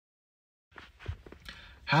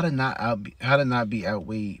how to not be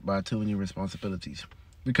outweighed by too many responsibilities.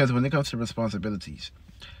 Because when it comes to responsibilities,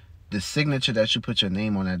 the signature that you put your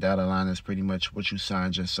name on that dotted line is pretty much what you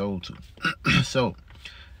signed your soul to. So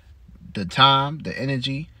the time, the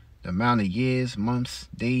energy, the amount of years, months,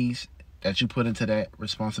 days that you put into that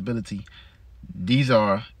responsibility, these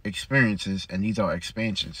are experiences and these are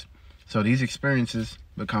expansions. So these experiences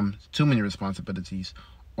become too many responsibilities,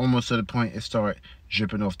 almost to the point it start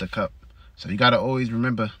dripping off the cup. So you got to always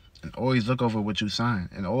remember and always look over what you sign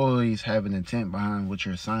and always have an intent behind what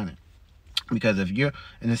you're signing. Because if you're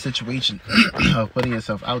in a situation of putting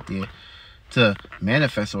yourself out there to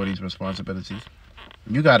manifest all these responsibilities,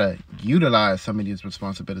 you got to utilize some of these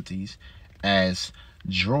responsibilities as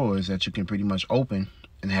drawers that you can pretty much open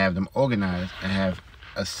and have them organized and have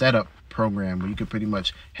a setup program where you can pretty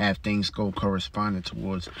much have things go corresponding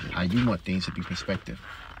towards how you want things to be perspective.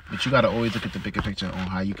 But you got to always look at the bigger picture on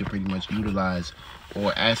how you can pretty much utilize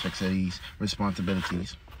all aspects of these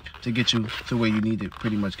responsibilities to get you to where you need to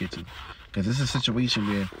pretty much get to. Because this is a situation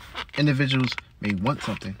where individuals may want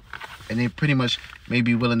something and they pretty much may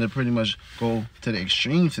be willing to pretty much go to the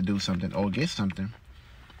extremes to do something or get something.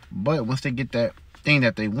 But once they get that thing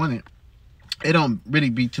that they wanted, it don't really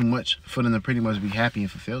be too much for them to pretty much be happy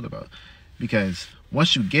and fulfilled about. Because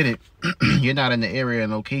once you get it, you're not in the area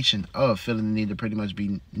and location of feeling the need to pretty much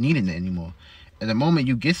be needing it anymore. And the moment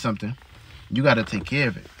you get something, you got to take care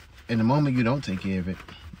of it. And the moment you don't take care of it,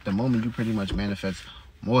 the moment you pretty much manifest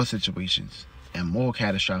more situations and more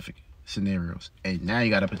catastrophic scenarios. And now you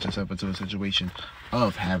got to put yourself into a situation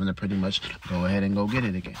of having to pretty much go ahead and go get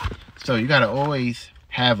it again. So you got to always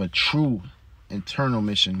have a true internal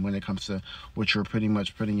mission when it comes to what you're pretty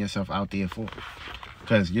much putting yourself out there for.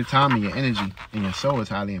 Because your time and your energy and your soul is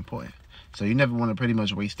highly important. So you never want to pretty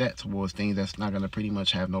much waste that towards things that's not going to pretty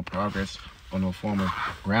much have no progress or no form of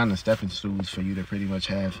ground and stepping stools for you to pretty much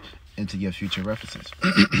have into your future references.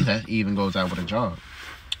 That even goes out with a job.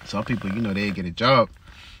 Some people, you know, they get a job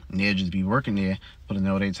and they'll just be working there, putting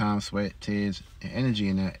all their time, sweat, tears, and energy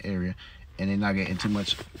in that area, and they're not getting too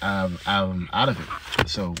much out of it.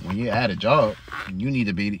 So when you're at a job, you need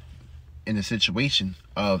to be in a situation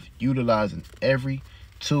of utilizing every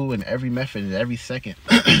tool and every method and every second,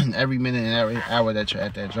 every minute and every hour that you're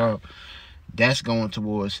at that job. That's going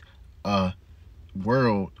towards a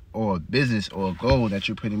world or a business or a goal that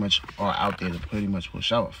you pretty much are out there to pretty much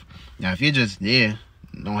push off. Now, if you're just there,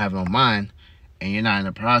 don't have no mind, and you're not in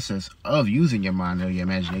the process of using your mind or your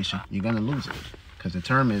imagination, you're going to lose it. Because the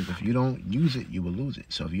term is, if you don't use it, you will lose it.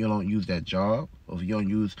 So if you don't use that job, or if you don't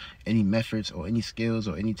use any methods or any skills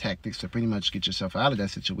or any tactics to pretty much get yourself out of that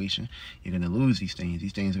situation, you're going to lose these things.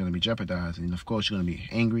 These things are going to be jeopardized. And of course, you're going to be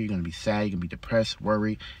angry, you're going to be sad, you're going to be depressed,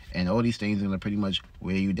 worried, and all these things are going to pretty much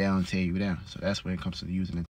wear you down and tear you down. So that's when it comes to using it.